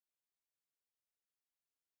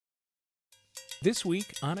This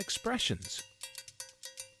week on Expressions.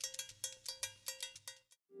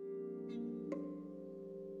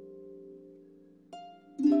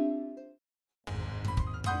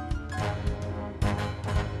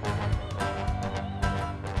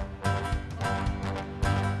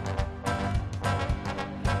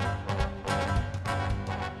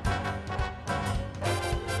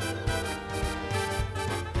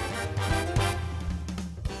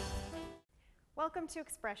 Welcome to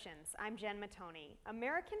Expressions. I'm Jen Mattoni.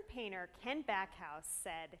 American painter Ken Backhouse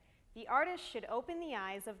said, "The artist should open the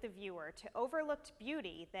eyes of the viewer to overlooked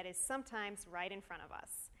beauty that is sometimes right in front of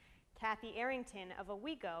us." Kathye Arrington of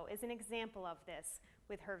Owego is an example of this,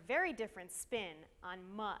 with her very different spin on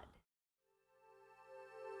mud.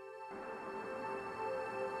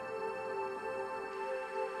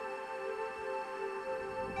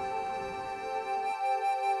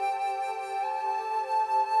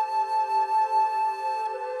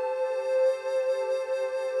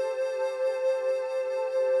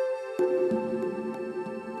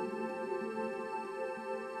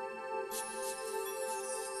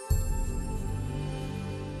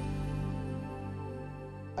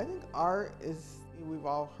 I think art is, we've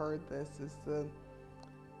all heard this, is the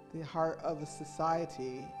heart of a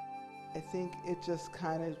society. I think it just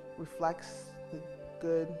kind of reflects the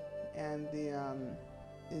good and the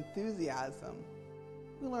enthusiasm.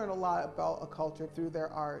 We learn a lot about a culture through their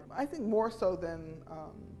art. I think more so than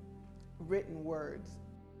written words.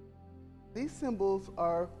 These symbols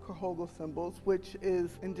are Korhogo symbols, which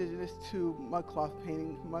is indigenous to mudcloth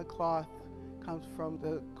painting. Mudcloth comes from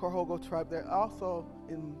the Korhogo tribe. They're also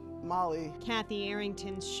in Mali. Kathye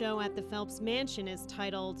Arrington's show at the Phelps Mansion is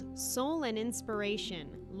titled Soul and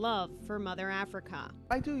Inspiration, Love for Mother Africa.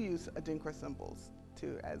 I do use Adinkra symbols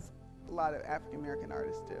too, as a lot of African American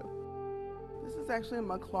artists do. This is actually a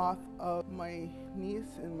mudcloth of my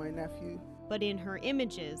niece and my nephew. But in her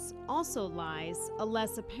images also lies a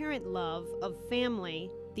less apparent love of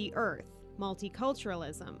family, the earth,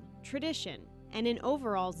 multiculturalism, tradition, and an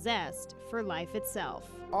overall zest for life itself.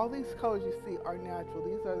 All these colors you see are natural.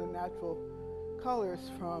 These are the natural colors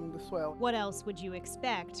from the soil. What else would you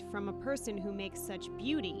expect from a person who makes such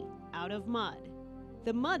beauty out of mud?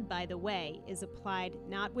 The mud, by the way, is applied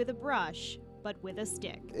not with a brush, but with a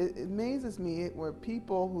stick. It amazes me where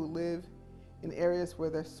people who live in areas where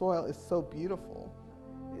their soil is so beautiful,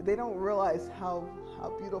 they don't realize how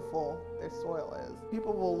beautiful their soil is.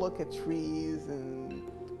 People will look at trees and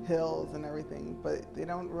hills and everything, but they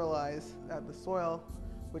don't realize that the soil,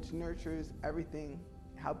 which nurtures everything,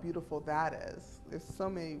 how beautiful that is. There's so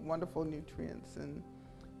many wonderful nutrients and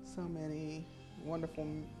so many wonderful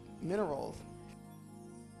minerals.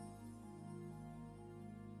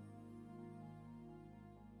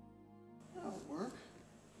 That'll work.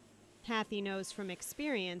 Kathye knows from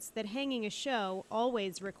experience that hanging a show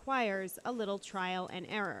always requires a little trial and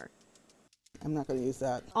error. I'm not going to use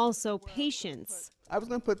that. Also patience. I was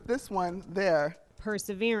going to put this one there.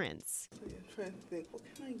 Perseverance. So I'm trying to think, what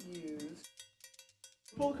can I use?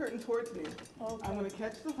 Pull the curtain towards me. Okay. I'm going to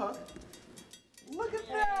catch the hook. Look at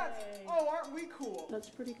that! Oh, aren't we cool? That's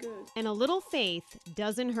pretty good. And a little faith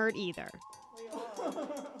doesn't hurt either. All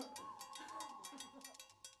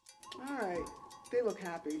right, they look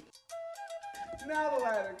happy. Now the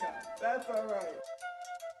ladder comes. That's all right.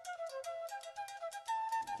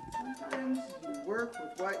 Sometimes you work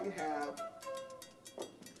with what you have.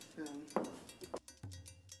 So,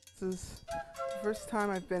 this is the first time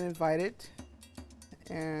I've been invited,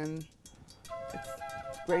 and it's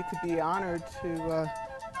great to be honored to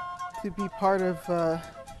be part of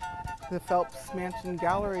the Phelps Mansion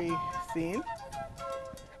Gallery scene.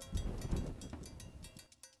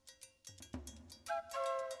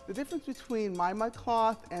 The difference between my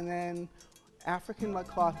mudcloth and then African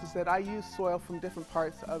mudcloth is that I use soil from different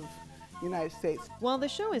parts of the United States. While the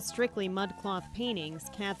show is strictly mudcloth paintings,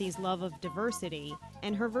 Kathye's love of diversity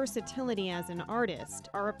and her versatility as an artist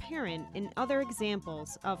are apparent in other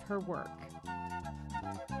examples of her work.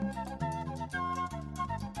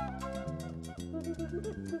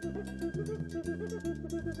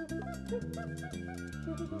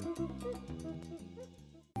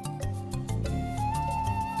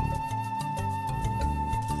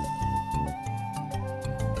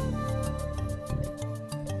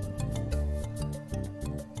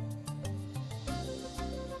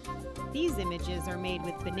 These images are made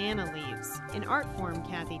with banana leaves, an art form,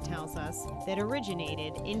 Kathye tells us, that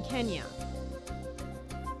originated in Kenya.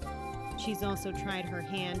 She's also tried her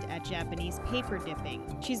hand at Japanese paper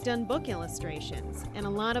dipping. She's done book illustrations and a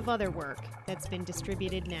lot of other work that's been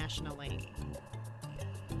distributed nationally.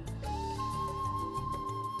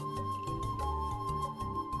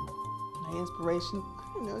 I My inspiration,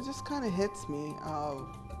 I don't know, it just kind of hits me.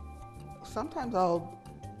 Sometimes I'll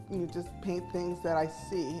just paint things that I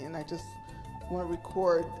see, and I just want to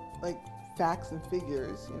record like facts and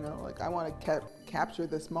figures, like I want to capture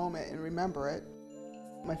this moment and remember it.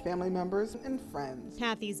 My family members and friends.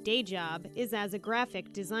 Kathye's day job is as a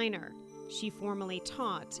graphic designer. She formerly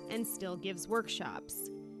taught and still gives workshops.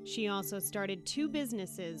 She also started 2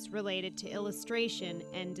 businesses related to illustration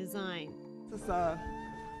and design. This is my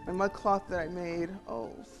mudcloth that I made,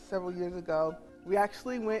 several years ago. We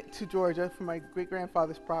actually went to Georgia for my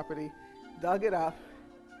great-grandfather's property, dug it up,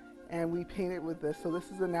 and we painted with this. So this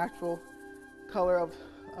is the natural color of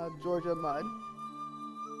Georgia mud.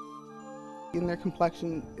 In their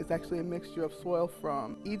complexion is actually a mixture of soil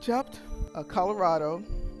from Egypt, Colorado.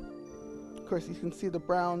 Of course, you can see the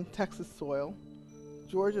brown Texas soil.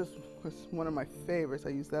 Georgia is one of my favorites. I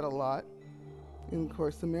use that a lot. And of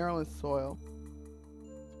course, the Maryland soil.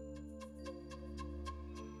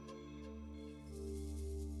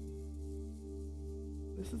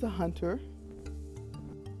 This is a hunter.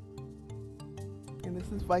 And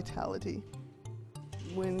this is vitality.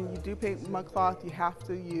 When you do paint mudcloth, you have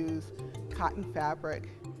to use cotton fabric.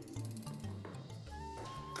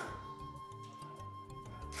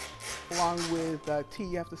 Along with tea,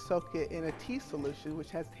 you have to soak it in a tea solution which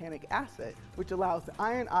has tannic acid, which allows the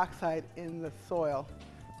iron oxide in the soil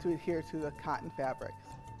to adhere to the cotton fabrics.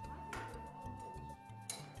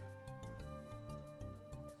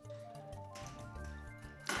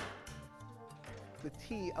 The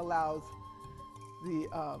tea allows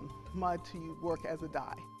the mud to work as a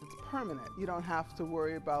dye. It's permanent. You don't have to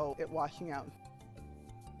worry about it washing out.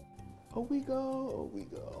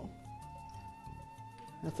 Owego.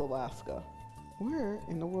 That's Alaska. Where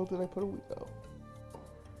in the world did I put Owego?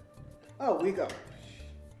 Owego.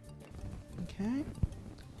 Okay.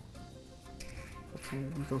 Put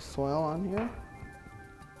some Owego soil on here.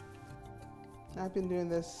 I've been doing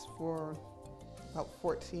this for about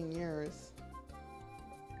 14 years.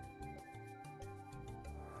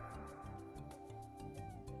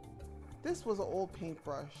 This was an old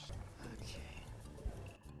paintbrush. Okay.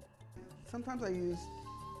 Sometimes I use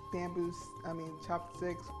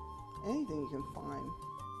chopsticks, anything you can find.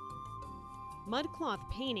 Mudcloth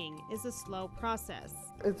painting is a slow process.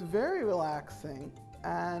 It's very relaxing,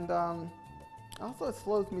 and also it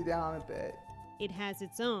slows me down a bit. It has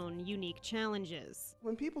its own unique challenges.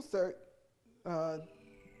 When people start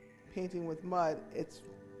painting with mud, it's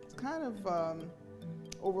kind of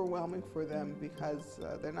overwhelming for them because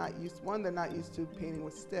they're not used to painting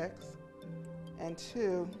with sticks, and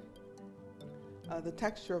 2, the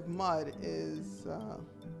texture of mud is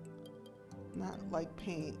not like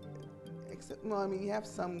paint, except, you have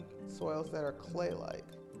some soils that are clay-like,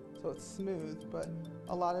 so it's smooth, but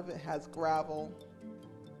a lot of it has gravel,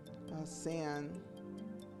 sand,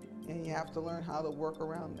 and you have to learn how to work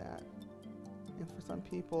around that. And for some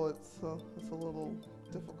people, it's a little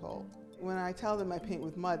difficult. When I tell them I paint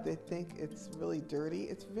with mud, they think it's really dirty.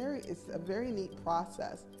 It's a very neat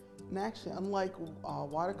process. And actually, unlike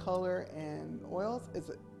watercolor and oils,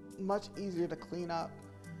 it's much easier to clean up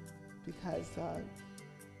because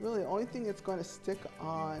really the only thing that's going to stick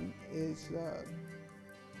on is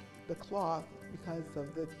the cloth because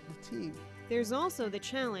of the tea. There's also the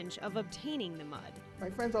challenge of obtaining the mud.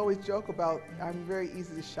 My friends always joke about I'm very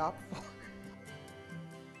easy to shop for.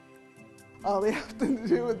 All they have to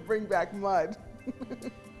do is bring back mud.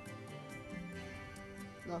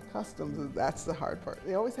 Now, customs, that's the hard part.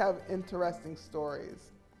 They always have interesting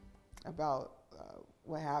stories about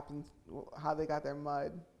what happens, how they got their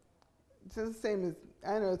mud. It's the same as,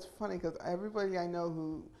 I know it's funny because everybody I know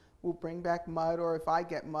who will bring back mud, or if I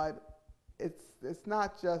get mud, it's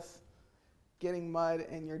not just getting mud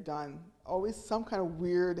and you're done. Always some kind of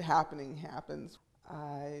weird happening happens.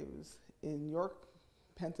 I was in York,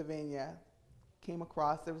 Pennsylvania, came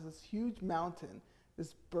across, there was this huge mountain,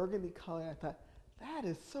 this burgundy color, and I thought, that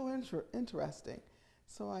is so interesting.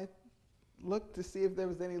 So I looked to see if there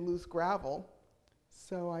was any loose gravel.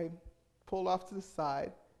 So I pulled off to the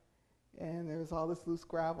side, and there was all this loose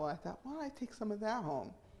gravel. I thought, why don't I take some of that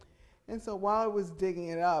home? And so while I was digging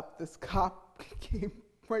it up, this cop came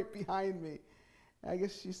right behind me. I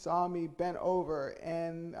guess she saw me bent over,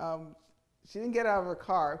 and she didn't get out of her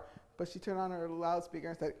car, but she turned on her loudspeaker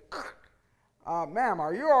and said, ma'am,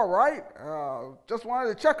 are you all right? Just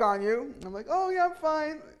wanted to check on you. I'm like, oh yeah, I'm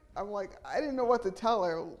fine. I'm like, I didn't know what to tell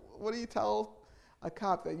her. What do you tell a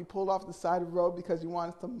cop, that you pulled off the side of the road because you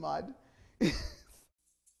wanted some mud?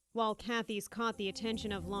 While Kathye's caught the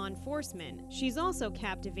attention of law enforcement, she's also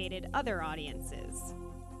captivated other audiences.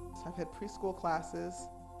 So I've had preschool classes.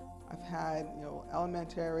 I've had,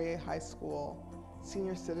 elementary, high school,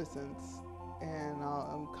 senior citizens, and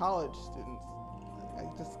college students. I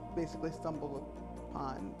just basically stumbled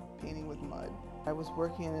upon painting with mud. I was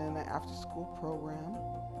working in an after-school program.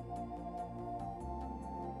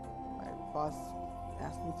 My boss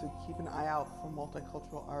asked me to keep an eye out for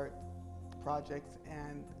multicultural art projects,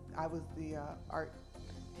 and I was the art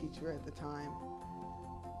teacher at the time.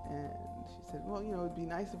 And she said, well, it'd be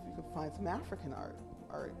nice if you could find some African art.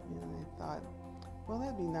 And I thought, well,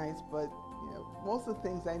 that'd be nice, but most of the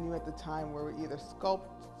things I knew at the time were either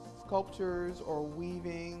sculptures or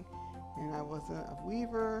weaving, and I wasn't a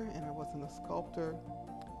weaver and I wasn't a sculptor.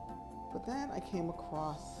 But then I came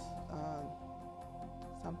across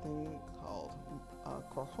something called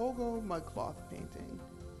Korhogo mudcloth painting.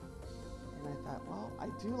 And I thought, well, I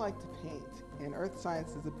do like to paint, and earth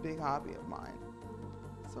science is a big hobby of mine.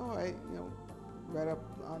 So I, read up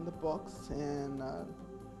on the books and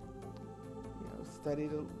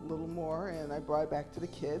studied a little more, and I brought it back to the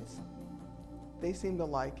kids. They seemed to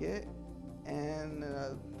like it, and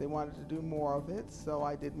they wanted to do more of it, so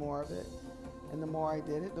I did more of it. And the more I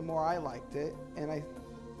did it, the more I liked it, and I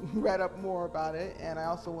read up more about it, and I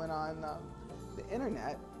also went on the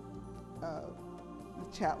internet, the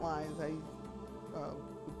chat lines. I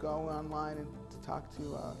would go online and to talk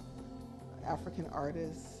to African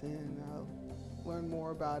artists and learn more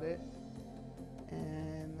about it.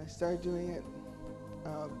 And I started doing it,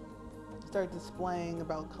 started displaying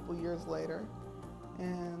about a couple years later,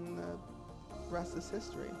 and the rest is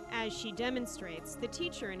history. As she demonstrates, the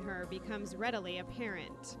teacher in her becomes readily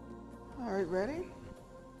apparent. All right, ready?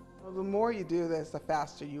 Well, the more you do this, the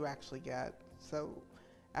faster you actually get. So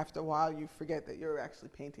after a while, you forget that you're actually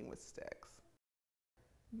painting with sticks.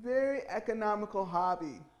 Very economical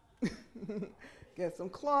hobby. Get some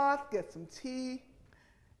cloth, get some tea,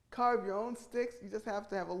 carve your own sticks. You just have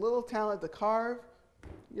to have a little talent to carve.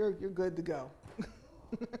 You're good to go.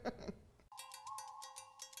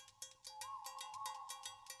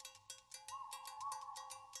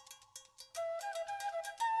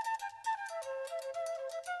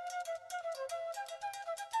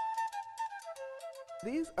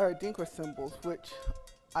 These are Dinka symbols, which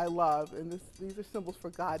I love, and these are symbols for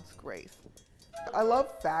God's grace. I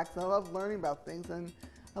love facts, and I love learning about things, and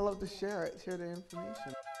I love to share the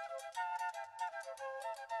information.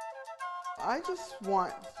 I just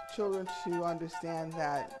want children to understand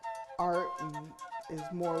that art is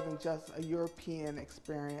more than just a European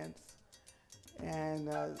experience. And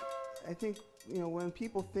I think, when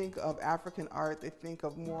people think of African art, they think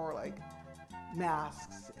of more like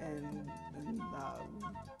masks and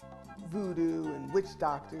voodoo and witch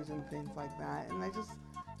doctors and things like that. And I just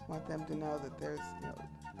want them to know that there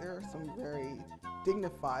are some very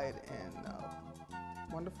dignified and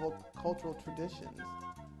wonderful cultural traditions.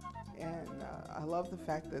 And I love the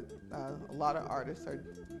fact that a lot of artists are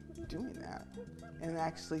doing that and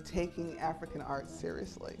actually taking African art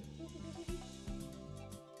seriously.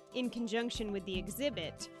 In conjunction with the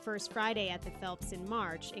exhibit, First Friday at the Phelps in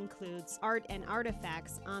March includes art and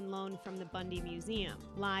artifacts on loan from the Bundy Museum,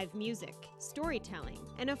 live music, storytelling,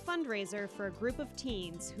 and a fundraiser for a group of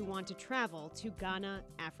teens who want to travel to Ghana,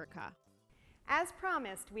 Africa. As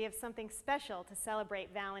promised, we have something special to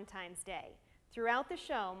celebrate Valentine's Day. Throughout the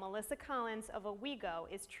show, Melissa Collins of Owego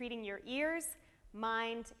is treating your ears,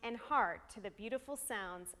 mind, and heart to the beautiful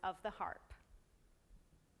sounds of the harp.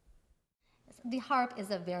 The harp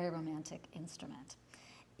is a very romantic instrument.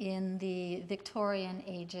 In the Victorian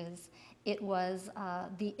ages, it was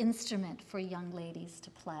the instrument for young ladies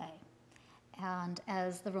to play. And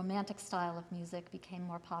as the romantic style of music became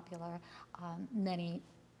more popular, many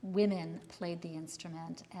women played the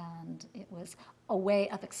instrument, and it was a way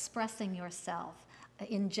of expressing yourself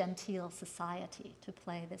in genteel society to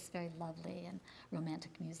play this very lovely and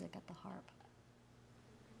romantic music at the harp.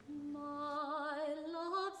 My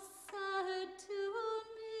love said to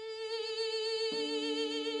me,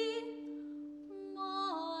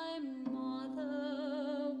 my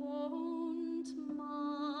mother won't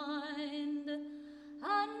mind,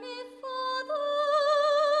 and me father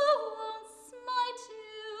won't smite you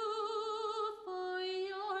for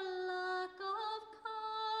your lack of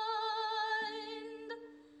kind.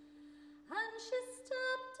 And she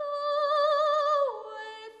stepped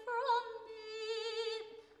away from me,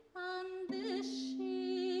 and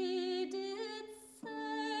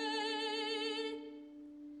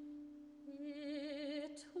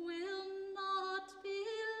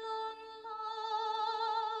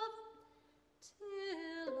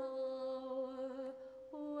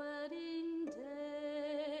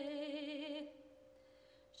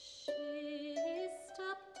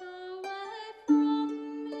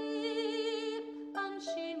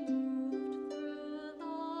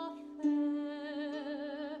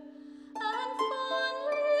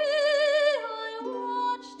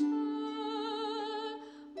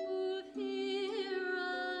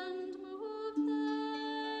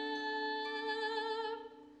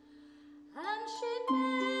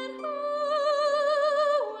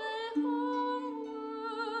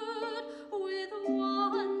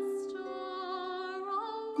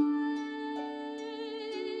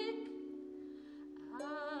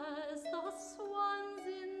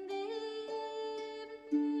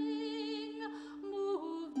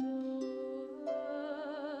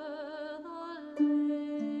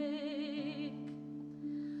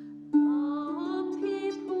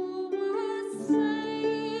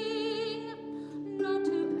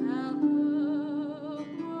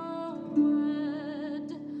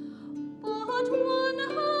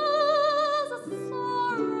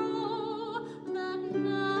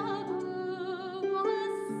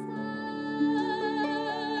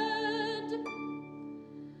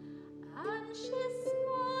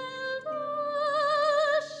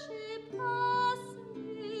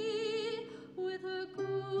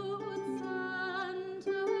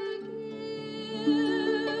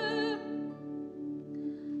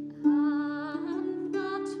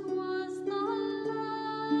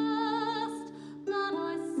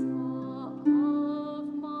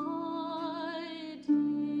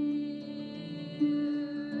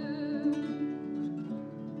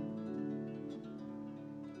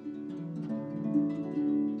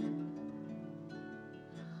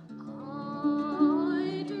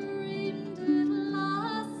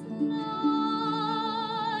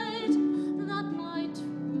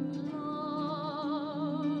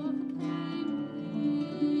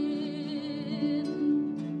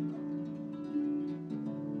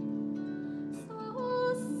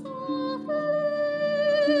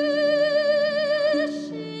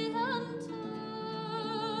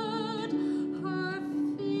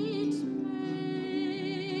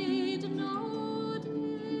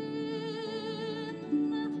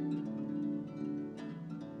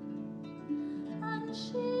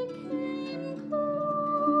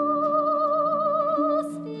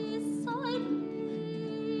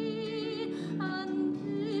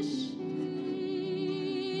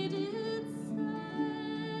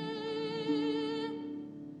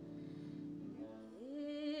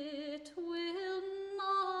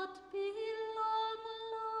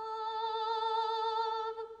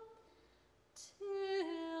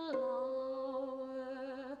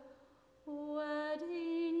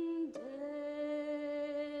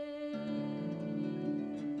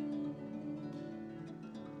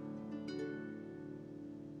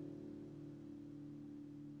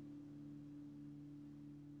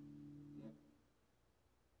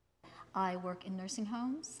I work in nursing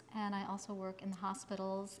homes, and I also work in the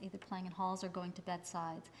hospitals, either playing in halls or going to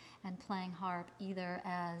bedsides, and playing harp either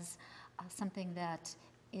as something that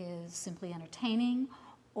is simply entertaining,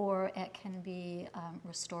 or it can be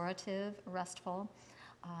restorative, restful,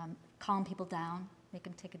 calm people down, make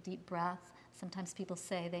them take a deep breath. Sometimes people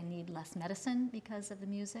say they need less medicine because of the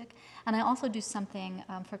music. And I also do something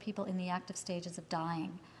for people in the active stages of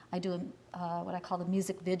dying. I do what I call the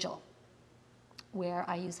music vigil, where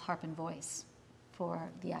I use harp and voice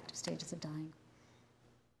for the active stages of dying.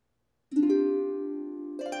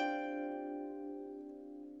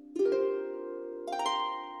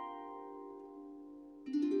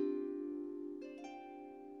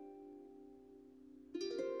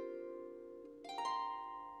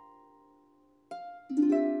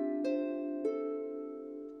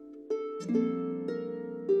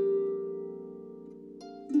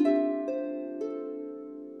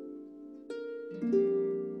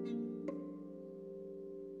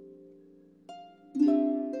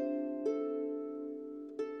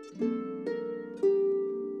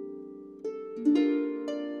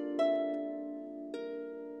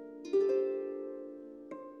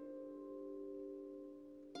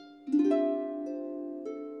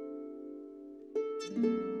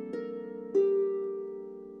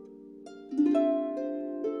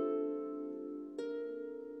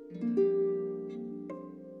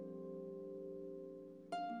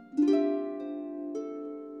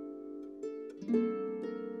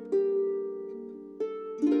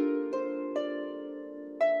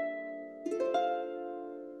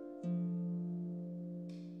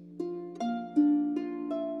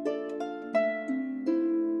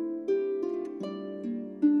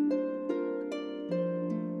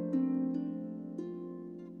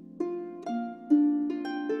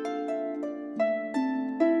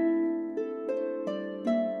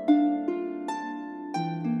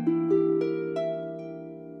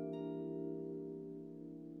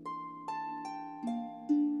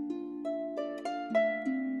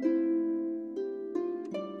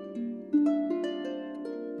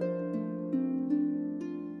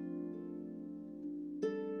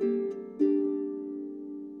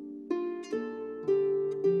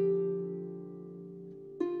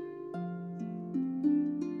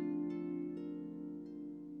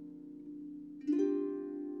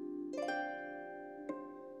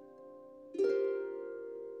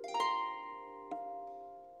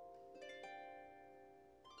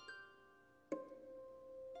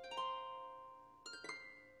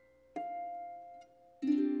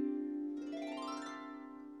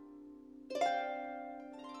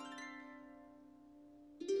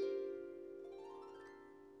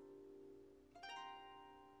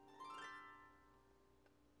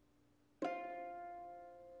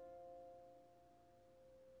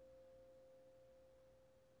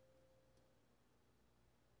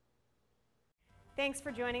 Thanks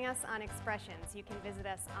for joining us on Expressions. You can visit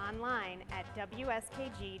us online at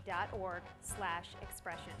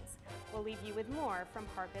WSKG.org/expressions. We'll leave you with more from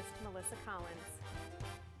harpist Melissa Collins.